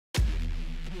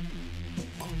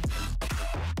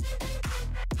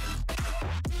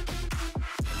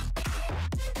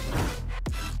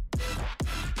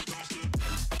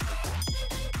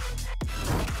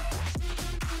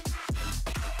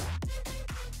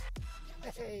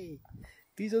Hey,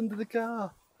 he's under the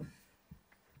car.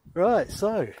 Right,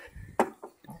 so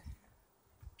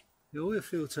the oil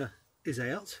filter is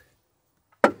out.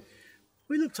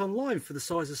 We looked online for the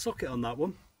size of socket on that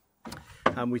one,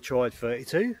 and we tried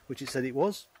 32, which it said it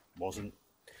wasn't.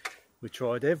 We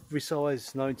tried every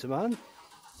size known to man,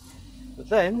 but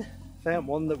then found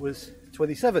one that was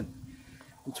 27,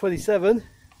 and 27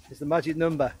 is the magic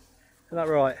number. Isn't that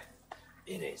right?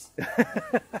 It is.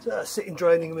 So sitting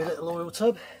draining my little oil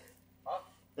tub.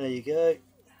 There you go.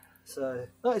 So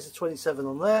that is a 27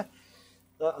 on there.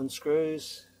 That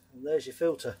unscrews, and there's your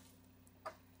filter.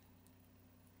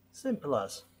 Simple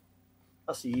as.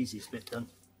 That's the easiest bit done.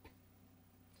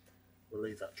 We'll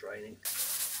leave that draining.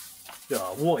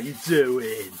 Oh, what are you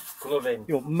doing? Gloving.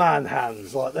 You want man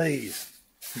hands like these?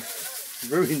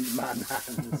 Ruined man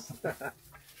hands.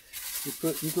 You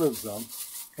put your gloves on.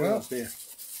 Well, up here.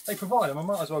 They provide them, I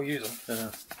might as well use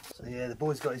them. So yeah, the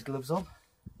boy's got his gloves on.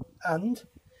 And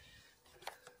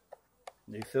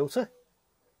new filter.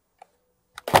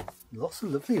 Lots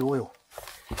of lovely oil.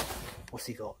 What's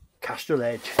he got? Castrol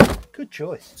Edge. Good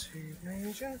choice. Too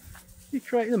major. You're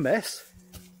creating a mess.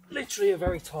 Literally a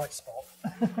very tight spot.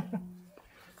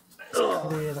 Let's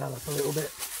clear that up a little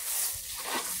bit.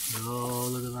 Oh,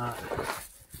 look at that.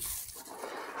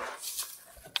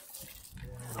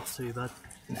 Yeah, not too bad.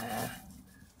 Nah.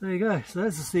 There you go. So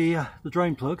there's the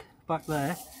drain plug back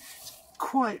there. It's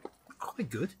quite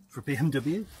good for a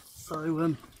BMW.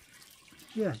 So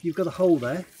yeah, you've got a hole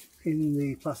there in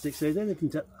the plastic, so you don't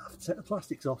even have to take the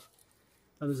plastics off.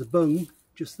 And there's a bung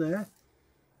just there.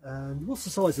 And what's the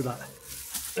size of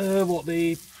that? What,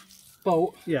 the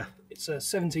bolt? Yeah. It's a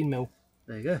 17mm.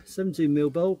 There you go,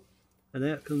 17mm bolt. And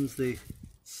out comes the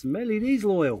smelly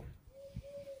diesel oil.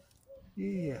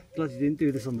 Yeah, glad you didn't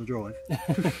do this on the drive.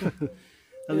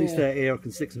 At least out here I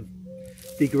can stick some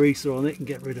degreaser on it and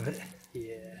get rid of it.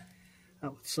 Yeah.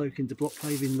 That would soak into block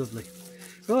paving lovely.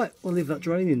 Right, we'll leave that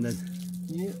draining then.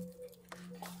 Yeah.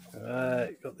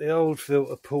 Right, got the old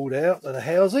filter pulled out of the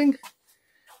housing.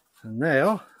 And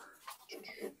now,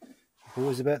 the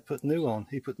boy's about to put new on.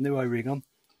 He put new O-ring on.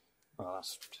 Well,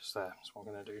 that's just there. That's what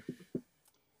I'm going to do.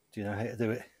 Do you know how to do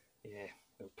it? Yeah.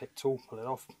 Little pick tool, pull it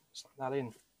off, slap that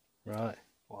in. Right.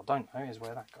 Well, I don't know is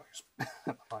where that goes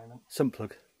at the moment. Sump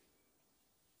plug.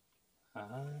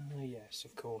 Yes,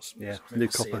 of course. Yeah, I new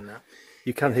remember seeing copper. that.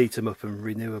 You can heat them up and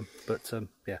renew them, but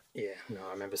yeah. Yeah, no,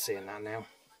 I remember seeing that now.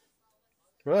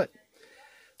 Right,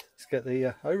 let's get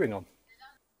the O-ring on.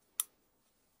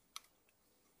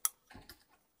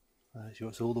 Sure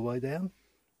it's all the way down.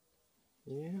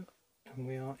 Yeah, and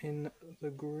we are in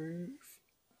the groove.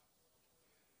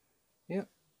 Yep,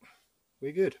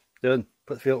 we're good. Done.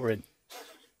 Put the filter in.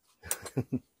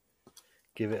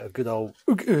 Give it a good old.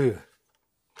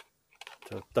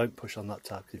 So don't push on that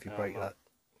tab if you break that.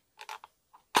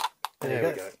 There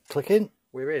we go. Click in.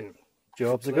 We're in.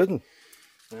 Job's a good one.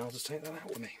 Now I'll just take that out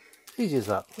with me. Easy as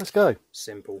that. Let's go.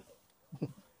 Simple.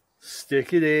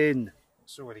 Stick it in.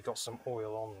 It's already got some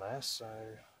oil on there, so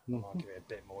I'll give it a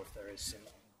bit more if there is some.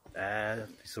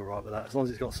 It's all right with that. As long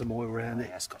as it's got some oil around it.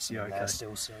 Yeah, it's got some you're there okay.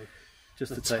 still. So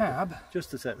Just the to tab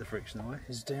just to take the friction away.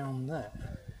 is down there.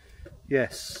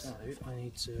 Yes. So I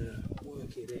need to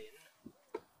work it in.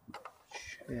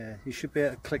 Yeah, you should be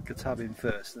able to click the tab in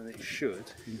first, and then it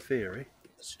should, in theory.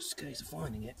 It's just a case of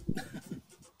finding it.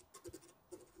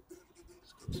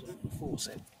 Force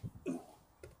it. The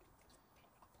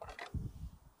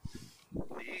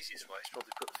easiest way is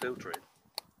probably put the filter in.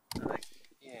 I think.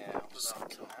 Yeah, I'll just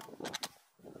thinking that.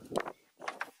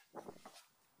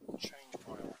 Change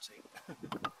priority.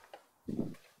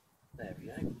 There we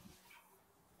go.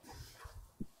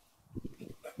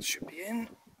 That should be in.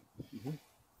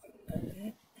 And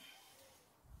then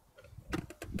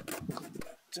click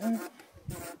that down.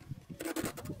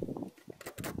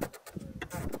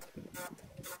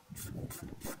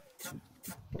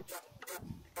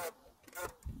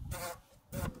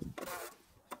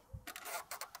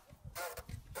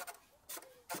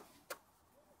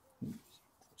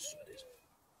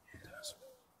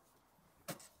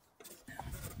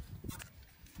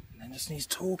 Just needs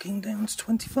talking down to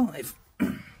 25. So,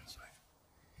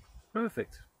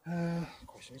 Perfect.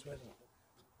 question is, where's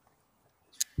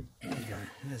There you go.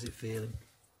 How's it feeling?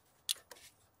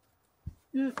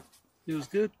 Yeah, feels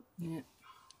good. Yeah.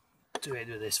 Do it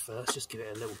with this first, just give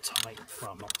it a little tight,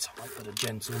 well not tight, but a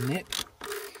gentle nip.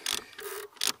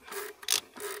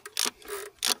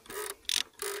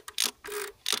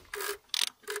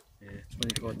 Yeah,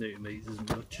 25 newton meters isn't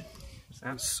much.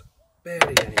 That's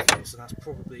barely anything, so that's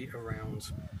probably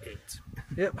around it.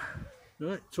 Yep.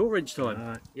 Right, it's all wrench time.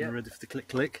 Yep. You're ready for the click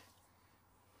click.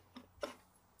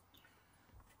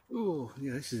 Oh,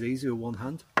 yeah, this is easy with one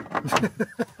hand.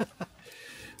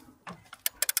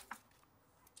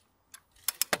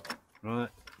 Right,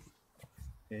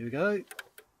 here we go.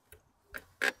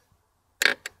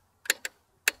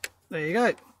 There you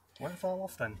go. Went far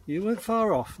off then. You weren't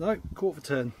far off. No, quarter of a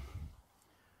turn.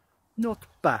 Not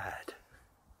bad.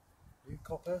 New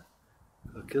copper.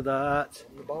 Look at that.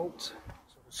 On the bolt.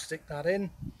 So we'll stick that in.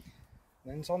 And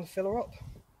then it's time to fill her up.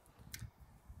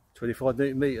 25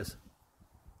 Newton meters.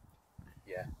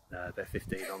 Yeah. No, about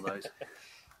 15 on those.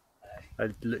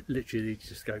 And literally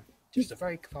just go. Just a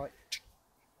very tight.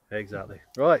 Exactly.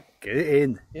 Right, get it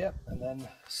in. Yep, and then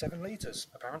 7 litres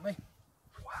apparently.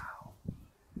 Wow.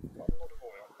 Got a lot of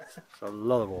oil. It's a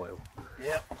lot of oil.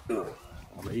 Yep.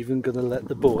 I'm even going to let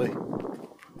the boy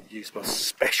use my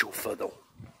special funnel.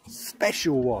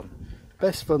 Special one.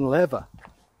 Best funnel ever.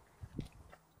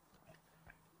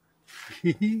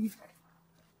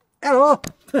 Hello.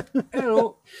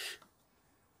 Hello.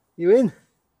 You in?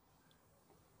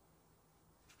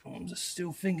 I'm just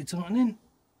still finger tightening.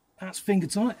 That's finger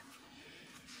tight.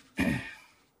 You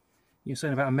were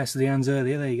saying about a mess of the hands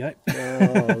earlier. There you go.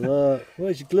 Oh look,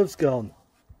 where's your gloves gone?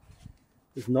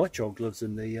 There's nitrile gloves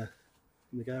in the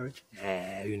garage.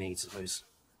 Yeah, who needs those?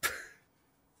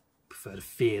 Prefer to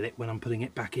feel it when I'm putting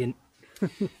it back in.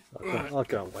 I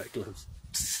can't wear gloves.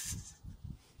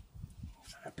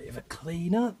 A bit of a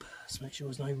clean up. Let's make sure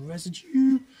there's no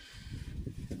residue.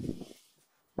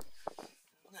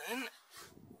 Then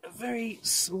a very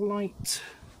slight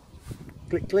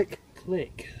Click, click.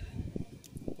 click.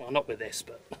 Well, not with this,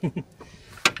 but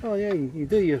Oh yeah, you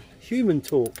do your human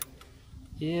talk.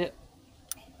 yeah,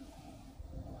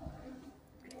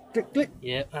 Click, click.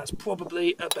 yeah, that's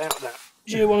probably about that.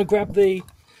 Do you want to grab the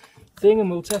thing and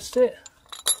we'll test it?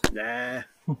 Nah,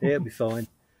 it'll be fine.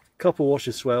 Couple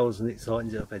washer swells and it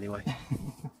tightens it up anyway.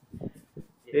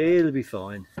 It'll be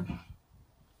fine.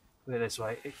 Put it this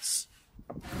way, it's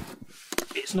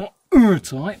not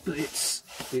tight, but it's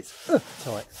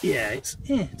Tight. yeah, it's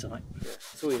tight.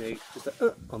 That's all you need. Just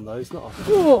a on those, not a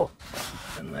oh!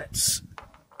 And let's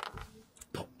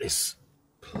pop this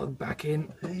plug back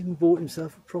in. He even bought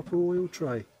himself a proper oil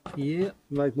tray. Yeah.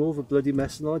 Made more of a bloody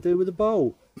mess than I do with a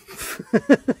bowl.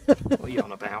 What are you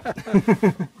on about?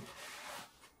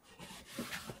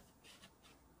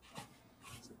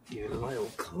 Give it a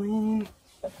little clean.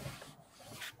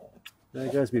 There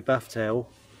goes my bath towel.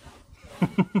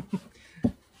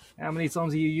 How many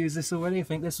times have you used this already? I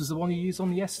think this was the one you used on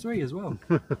the S3 as well.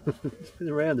 It's been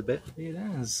around a bit. It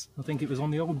has. I think it was on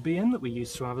the old BM that we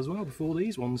used to have as well before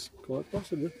these ones. Quite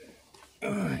possibly.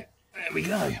 Alright, there we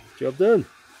go. Job done.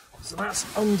 So that's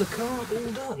undercarb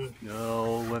all done.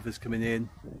 No, weather's coming in.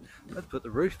 Let's put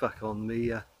the roof back on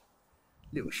the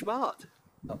little smart.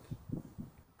 Up.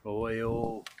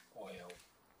 Oil. Oil.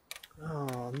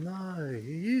 Oh no, you're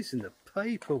using the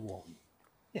paper one.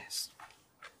 Yes.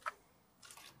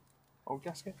 Old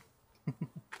gasket?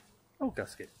 Old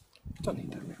gasket. Don't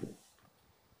need that.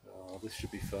 Oh, this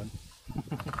should be fun.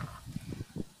 I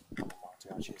might do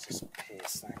actually just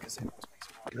pierce that because it always makes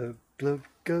me Glug, glug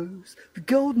goes the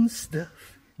golden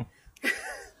stuff.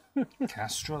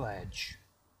 Castrol edge.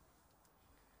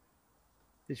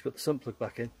 Did you put the sump plug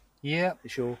back in? Yep. You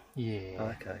sure?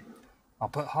 Yeah. Okay. I'll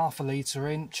put half a litre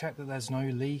in, check that there's no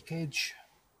leakage,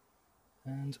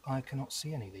 and I cannot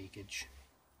see any leakage.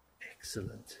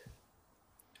 Excellent.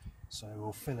 So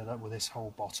we'll fill it up with this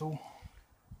whole bottle,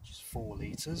 which is 4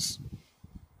 litres.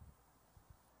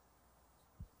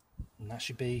 And that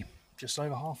should be just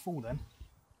over half full then.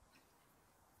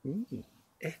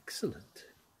 Excellent.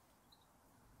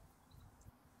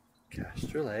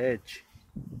 Castrol Edge.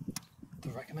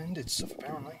 The recommended stuff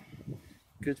apparently.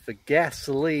 Good for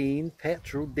gasoline,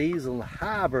 petrol, diesel and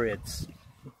hybrids.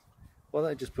 Why don't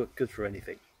I just put good for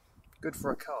anything? Good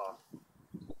for a car.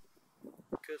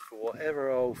 Good for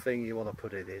whatever old thing you want to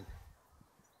put it in.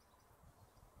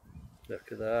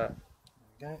 Look at that.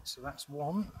 There we go, so that's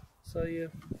one. So your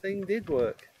thing did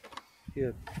work.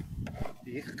 Your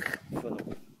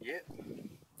funnel. Yep.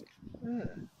 Yeah.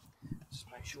 Just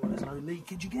make sure there's no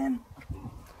leakage again.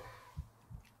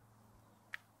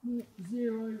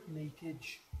 0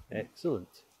 leakage.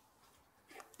 Excellent.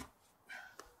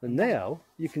 And now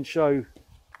you can show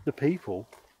the people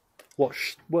what,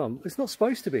 well, it's not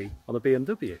supposed to be on a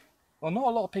BMW. Well, not a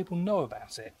lot of people know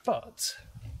about it, but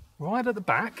right at the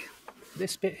back,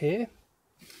 this bit here,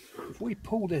 if we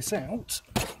pull this out,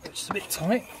 which is a bit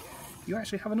tight, you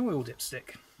actually have an oil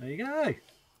dipstick. There you go.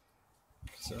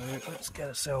 So let's get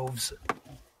ourselves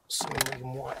something we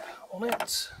can wipe on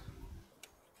it.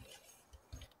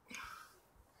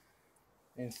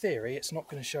 In theory, it's not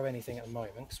going to show anything at the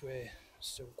moment because we're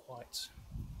still quite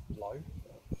low.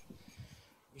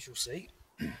 We shall see.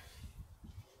 No,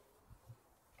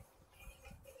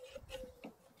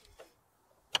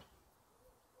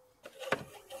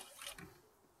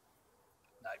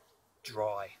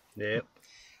 dry. Yep.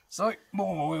 So,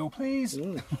 more oil, please.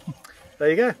 There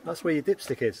you go. That's where your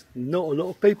dipstick is. Not a lot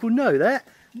of people know that.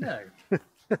 No.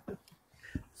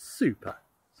 Super.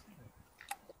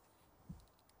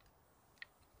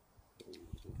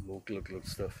 More glug glug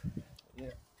stuff.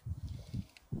 Yeah.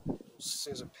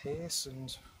 Scissor pierce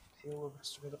and peel the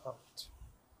rest of it apart.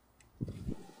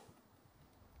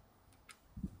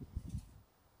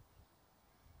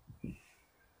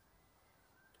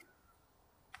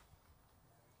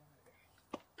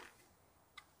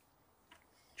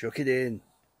 Chuck it in.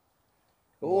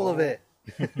 All of it.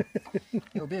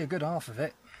 It'll be a good half of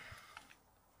it.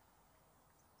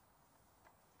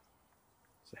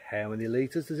 So how many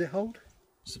litres does it hold?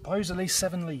 Supposedly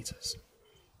 7 litres.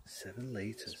 7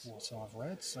 litres. That's what I've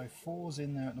read. So 4's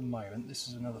in there at the moment. This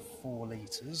is another 4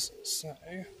 litres. So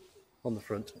On the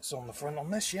front. it's on the front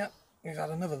on this, yeah. We've had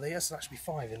another litre, so that should be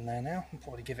 5 in there now. We'll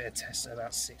probably give it a test at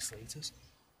about 6 litres.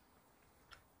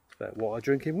 About what I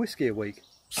drink in whiskey a week.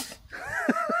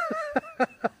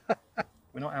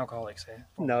 We're not alcoholics here.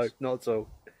 No, not at all.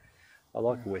 I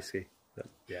like a whiskey, but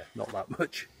yeah, not that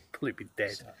much. Probably be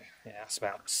dead. So, yeah, that's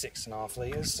about 6.5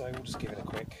 litres, so we'll just give it a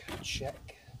quick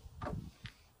check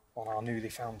on our newly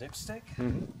found dipstick.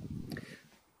 And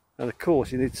of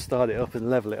course, you need to start it up and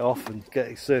level it off and get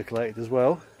it circulated as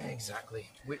well. Exactly,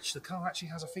 which the car actually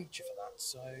has a feature for that,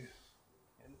 so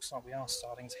it looks like we are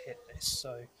starting to hit this.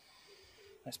 So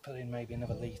let's put in maybe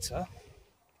another litre,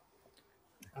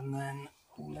 and then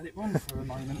we'll let it run for a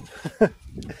moment.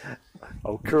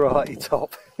 Oh, karate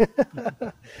top.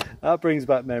 That brings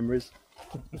back memories.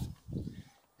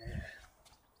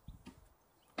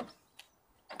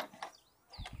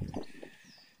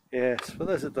 Yes, for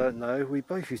those that don't know, we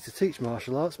both used to teach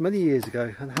martial arts many years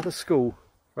ago and had a school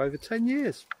for over 10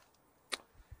 years.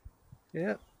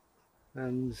 Yeah,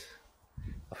 and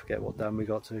I forget what dan we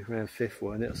got to, around 5th,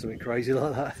 weren't it, or something crazy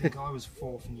like that. I think I was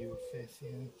 4th and you were 5th,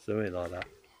 yeah. Something like that.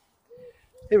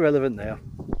 Irrelevant now.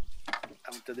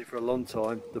 Haven't done it for a long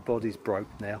time. The body's broke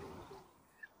now.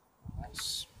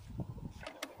 That's a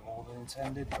bit more than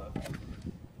intended, but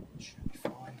it should be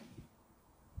fine.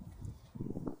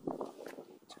 Do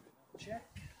another check.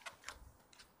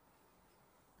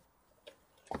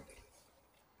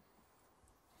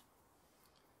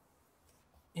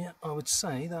 Yeah, I would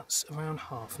say that's around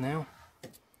half now.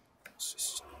 Let's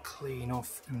just clean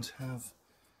off and have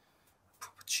a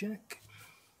proper check.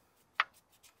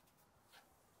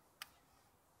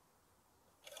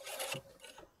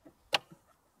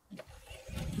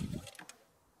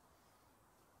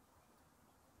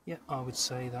 Yeah, I would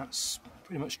say that's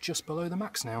pretty much just below the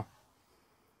max now.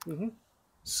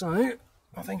 So,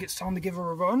 I think it's time to give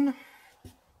her a run.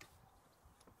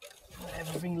 Let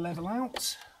everything level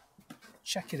out.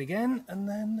 Check it again, and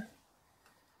then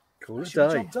Call it a that's your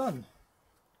day. job done.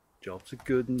 Job's a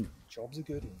good one. Job's a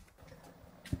good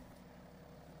one.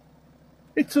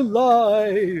 It's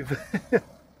alive!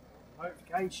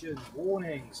 Notifications,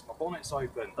 warnings, my bonnet's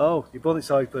open. Oh, your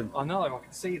bonnet's open. I know, I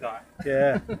can see that.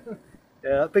 Yeah.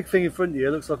 Yeah, that big thing in front of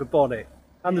you looks like a bonnet.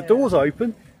 And Yeah. the door's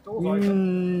open. Door's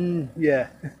open. Yeah.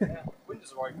 Yeah,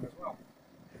 windows are open as well.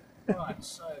 Right,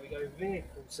 so we go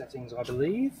vehicle settings, I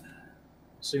believe.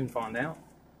 Soon find out.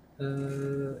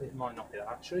 It might not be that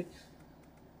actually.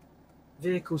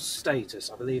 Vehicle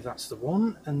status, I believe that's the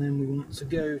one. And then we want to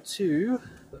go to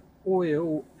the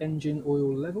oil, engine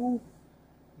oil level.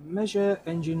 Measure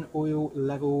engine oil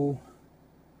level.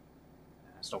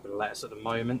 It's not going to let us at the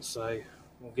moment, so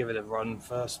we'll give it a run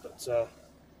first, but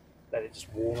let it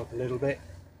just warm up a little bit.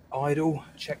 Idle,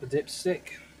 check the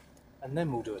dipstick, and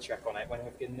then we'll do a check on it when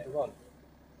we've given it a run.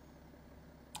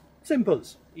 Simple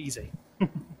as. Easy.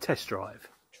 Test drive.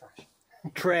 Trash.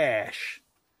 Trash.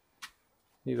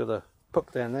 You got the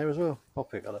puck down there as well. I'll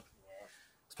pick that up.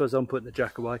 Suppose I'm putting the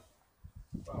jack away.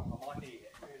 Well, I might need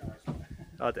it, who knows.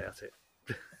 I doubt it.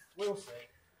 We'll see.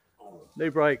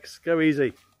 New brakes, go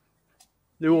easy.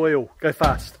 New oil, go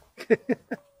fast. They're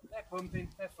pumping,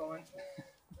 they're fine.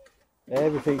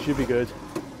 Everything should be good.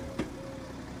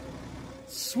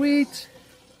 Sweet.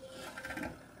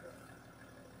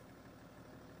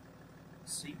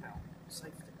 Seatbelt,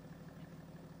 safety.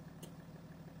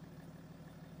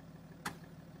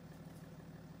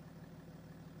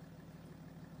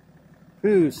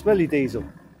 Ooh, smelly diesel.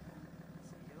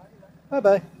 Bye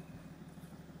bye.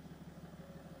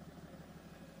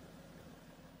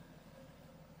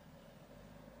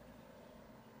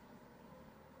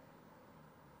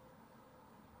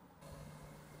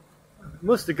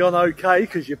 Must have gone okay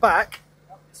because you're back.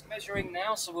 It's measuring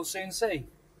now, so we'll soon see.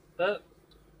 But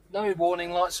no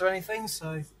warning lights or anything,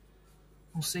 so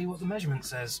we'll see what the measurement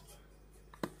says.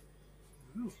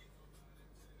 Ooh.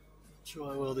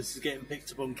 Try well this is getting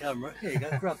picked up on camera. Here you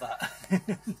go, grab that.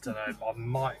 Don't know, I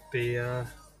might be,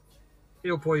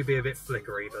 it'll probably be a bit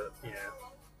flickery, but yeah.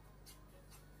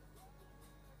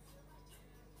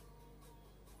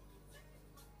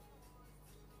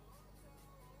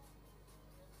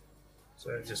 So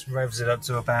it just revs it up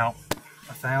to about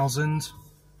 1,000.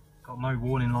 Got no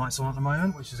warning lights on at the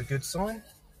moment, which is a good sign.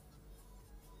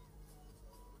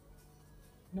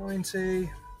 90.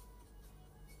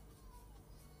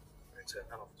 Turn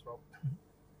that off as well.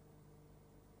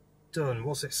 Done.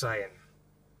 What's it saying?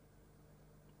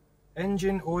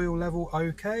 Engine oil level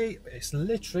okay. It's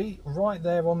literally right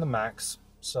there on the max.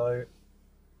 So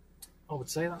I would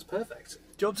say that's perfect.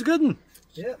 Job's a good one.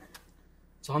 Yeah.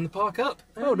 Time to park up.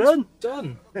 Well done.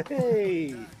 Done.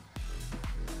 Hey.